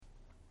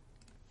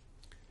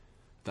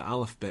The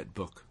Aleph-Bet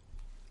book.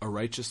 A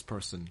righteous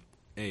person.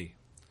 A.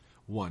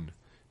 1.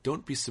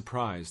 Don't be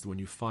surprised when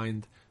you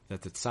find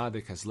that the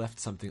tzaddik has left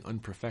something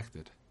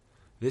unperfected.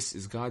 This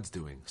is God's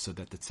doing, so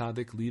that the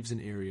tzaddik leaves an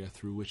area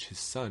through which his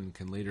son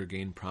can later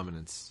gain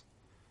prominence.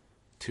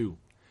 2.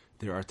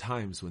 There are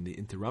times when the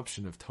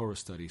interruption of Torah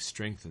study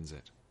strengthens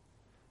it.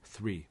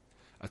 3.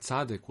 A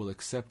tzaddik will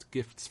accept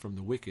gifts from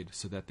the wicked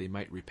so that they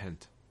might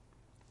repent.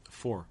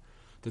 4.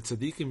 The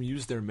tzaddikim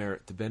use their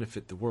merit to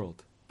benefit the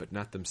world, but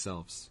not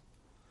themselves.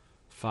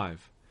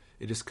 5.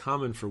 It is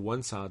common for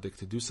one tzaddik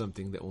to do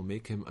something that will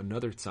make him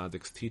another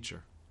tzaddik's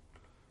teacher.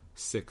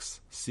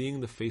 6.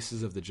 Seeing the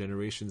faces of the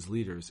generation's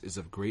leaders is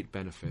of great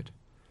benefit.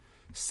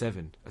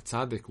 7. A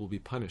tzaddik will be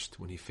punished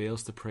when he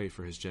fails to pray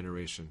for his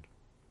generation.